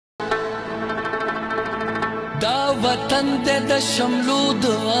دا وطن دے د شملو د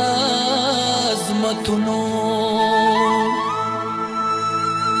عظمتونو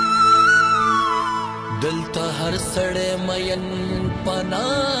دلته هر سړی مین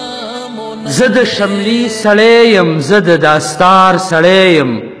پنامو زه د شملي سړی یم زه د داستار سړی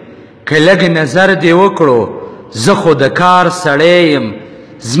یم که لږ نظر دې وکړو زه خو د کار سړی یم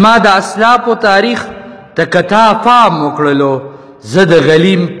زما د اسلافو تاریخ ته که تا پام وکړلو زه د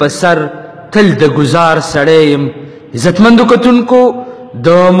غلیم په سر تل د ګزار سړی یم عزتمندو کتونکو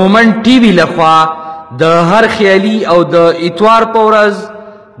د مومند ټي وي لخوا د هر خیالي او د اتوار په ورځ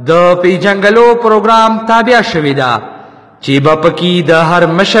د پیجنګلو پروګرام تابع شوې ده چې به پکې د هر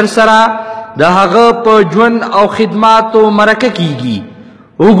مشر سره د هغه په ژوند او خدماتو مرکه کیږي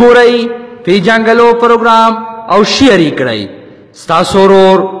وګورئ پیجنګلو پروګرام او شیر یې کړئ ستاسو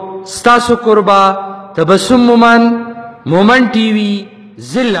ورور ستاسو قربا تبسم مومند ټي وي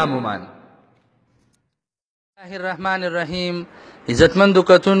ضلع مومند الله الرحمن الرحیم عزتمندو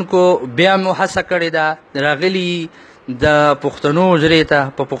کتونکو بیا مو هڅه کړې ده راغلي د پښتنو حجرې ته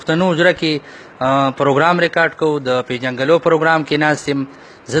په پښتنو حجره کې پروګرام ریکارډ کوو د پیجنګلو پروګرام کې ناست یم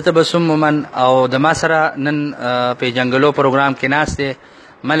زه تبسم مومند او د ما سره نن پیجنګلو پروګرام کې ناست دی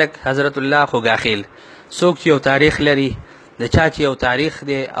ملک حضرت الله خوگاخیل څوک چې یو تاریخ لري د چا چې یو تاریخ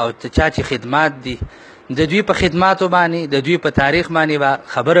دی او د چا چې خدمات دي د دوی په خدماتو باندې د دوی په تاریخ باندې به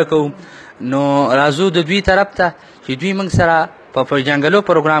خبره کوو نو راځو د دوی طرف ته چې دوی موږ سره په پیجنګلو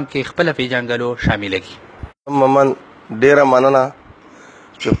پروګرام کې خپله پیجنګلو شامله کړي مومند ډیره مننه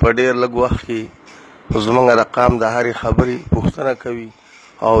چې په ډیر لږ وخت کې زموږ د قام د هرې خبرې پوښتنه کوي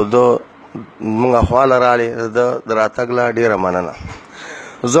او د موږ خواله راغلی د راتګ له ډیره مننه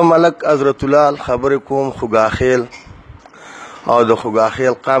زه ملک حضرت الله خبرې کوم خوگاخیل او د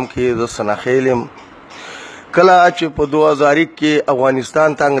خوگاخیل قام کې زه سنخیل یم کله چې په 2001 کې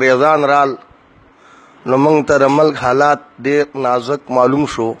افغانستان ته انګریزان رال نو موږ ته د ملک حالات ډیر نازک معلوم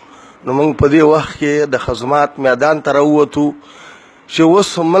شو نو موږ په دې وخت کې د خدمات میدان ته راووتو چې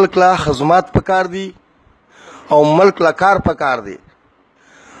اوس ملک لا خدمات پکار دي او ملک لا کار پکار دی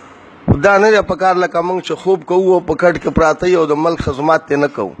دا نه دی پکار لکه موږ چې خوب کوو په کټ کې پراته او د ملک خدمات ته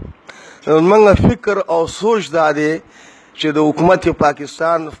نه کوو موږ فکر او سوچ دا دی چې د حکومت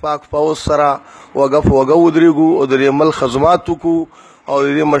پاکستان پاک فوج سره وقف ودرېږو او د ملک خدمات وکړو او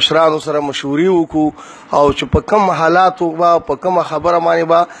د مشرانو سره مشورې وکړو او چې په کوم حالاتو به په کومه خبره باندې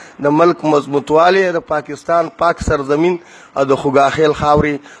به د ملک مضبوطوالی د پاکستان پاک سرزمین او د خوگاخیل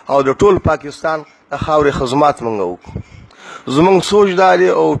خاورې او د ټول پاکستان د خاورې خدمات موږ وکړو زموږ سوچ دا دی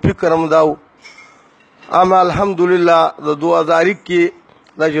او فکر هم دا و اما الحمدلله د 2001 کې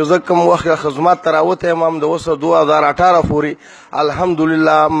دا چې زه کوم وخت خدمات ته راوتی یم هم د اوس 2018 پورې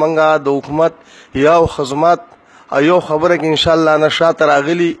الحمدلله موږ د حکومت یو خدمات یو خبره کې انشاءالله نه شاته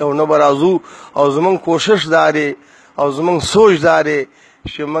راغلي او نه به راځو او زموږ کوشش دا دی او زموږ سوچ دا دی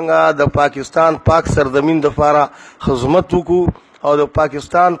چې موږ د پاکستان پاک سرزمین دپاره خدمت وکړو او د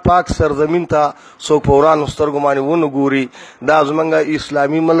پاکستان پاک سرزمین ته څوک په ورانو سترګو باندې ونه ګوري دا زموږ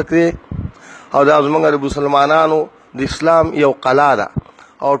اسلامي ملک دی او دا زموږ د مسلمانانو د اسلام یو قلعه ده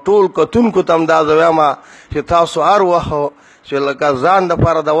او ټول کتونکو ته هم دا زه وایم چې تاسو هر وخت چې لکه ځان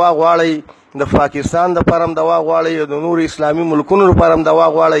دپاره دوا غواړئ د پاکستان دپاره هم دوا غواړئ او د نورو اسلامي ملکونو لپاره هم دوا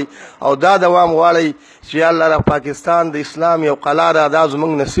غواړئ او دا دوام غواړئ چې الله د پاکستان د اسلام یو قلعه ده دا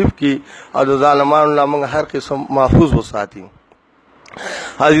زموږ نصیب کړي او د ظالمانو نه موږ هر قسم محفوظ وساتي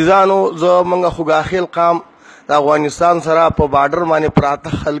عزیزانو زه موږ خوگاخیل قام د افغانستان سره په بارډر باندې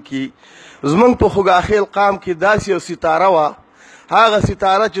پراته خلک زموږ په خوگاخیل قام کې داسې یو ستاره وه هغه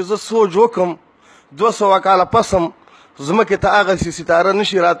ستاره چې زه سوچ وکړم 200 کاله پس هم ځمکې ته هغه ستاره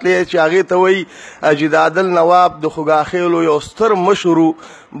نشي راتلی چې هغې ته وایي اجید عادل نواب د خوگاخیلو یو ستر مشر و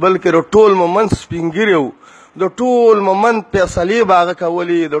بلکې د ټول مومند سپین ږیری و د ټول مومند فیصلې به هغه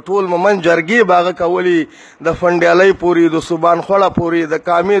کولې د ټول مومند جرګې به هغه کولې د فنډیالۍ پورې د سوبان خوړه پورې د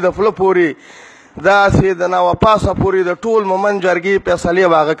کامې د فله پورې داسې د ناوپاسه پورې د ټول مومند جرګې فیصلې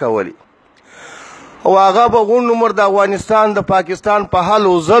به هغه کولې او هغه به غونډ عمر د افغانستان د پاکستان په حال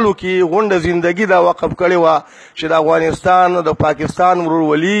و ځلو کې غونډه زندگی دا وقف کړې وه چې د افغانستان او د پاکستان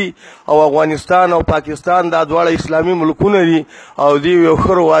ورورولي او افغانستان او پاکستان دا دواړه اسلامي ملکونه دي او دوی یو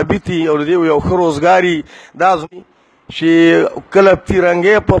ښه روابط دي او دوی یو ښه روزګار دي دا چې کله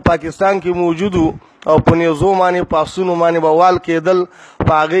تیرنګې په پاکستان کې موجود و او په نیزو باندې په اسونو باندې به وال کېدل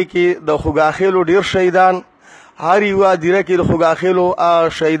په هغې کې د خوگاخیلو ډېر شهیدان هر یوه دیره کې د خوگاخیلو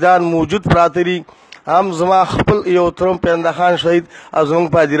شهیدان موجود پراته دي هم زما خپل یو ترم پیانده خان شهید او زمونږ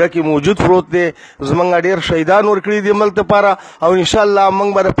په هدیره کې موجود پروت دی زمونږ ډېر شهیدان ورکړي دي ملک دپاره او انشاءالله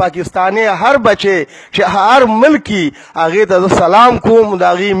موږ به د پاکستاني هر بچی چې هر ملکي هغې ته زه سلام کوم د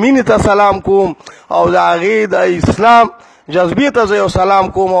هغې مینې ته سلام کوم او د هغې د اسلام جذبې ته زه یو سلام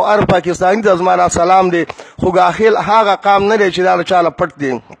کوم او هر پاکستاني ته زما دا سلام دی خوگاخیل هغه قام نه دی چې دا له چا له پټ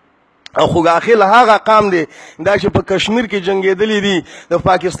دی او خوگاخیل هغه قام دی دا چې په کشمیر کې جنګېدلی دي د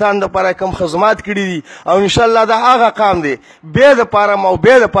پاکستان دپاره کم خدمات کړي دي او انشاءالله دا هغه قام دی بیا دپاره او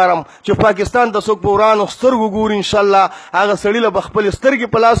بیا دپاره چې پاکستان ته څوک په ورانو سترګو ګوري انشاءالله هغه سړي له به خپلې سترګې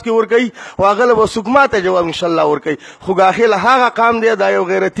په لاس کې ورکوي او هغه له به څوک ماته جواب انشاءالله ورکوي خوگاخیل هغه قام دی دا یو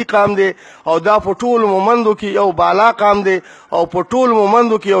غیرتي قام دی او دا په ټولو مومندو کې یو بالا قام دی او په ټولو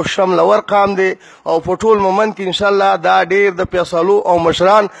مومندو کې یو شملور قام دی او په ټول مومند کې انشاءالله دا ډېر د فیصلو او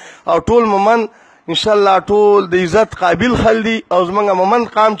مشران او ټول مومند انشاءالله ټول د عزت قابل خل دي او زمونږ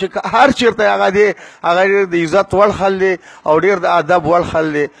مومند قام چې هر چیرته هغه دی هغه ډېر د عزت وړ خل دی او ډېر د ادب وړ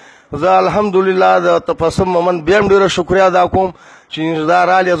خل دی زه الحمدلله د تپسم مومند بیا هم ډېره شکریا ادا کوم چې دا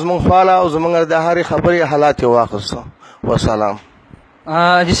رالې زمونږ خواله او زمونږ د هرې خبرې حالات یې واخیستم وسلام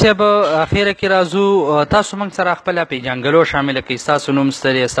جی صاحب اخیره کې راځو تاسو موږ سره خپله پیژنګلو شامله کړئ ستاسو نوم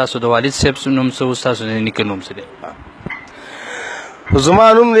څه دی ستاسو د والد صاحب نوم څه و ستاسو د نیکه نوم څه دی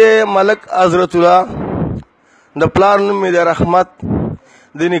زما نوم دی ملک حضرت الله د پلار نوم مې دی رحمت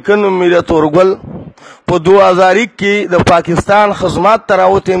د نیکه نوم مې دی تورګل په 2001 کې د پاکستان خدمات ته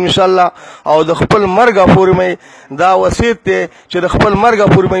راوتم انشاءالله او د خپل مرګه پورې مې دا وصیت دی چې د خپل مرګه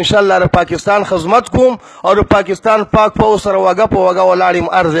پورې مې انشاءالله د پاکستان خدمت کوم او د پاکستان پاک پوځ سره وګه په وګه ولاړ یم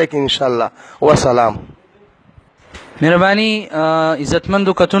هر ځای کې انشاءالله وسلام مهرباني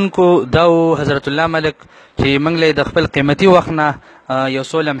عزتمندو کتونکو دا و حضرت الله ملک چې موږ له د خپل قیمتي وخت نه یو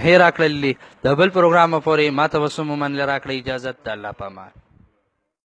څو لمحې راکړلې د بل پروګرام پورې ما ته وسو مومن له راکړې اجازت د الله په امان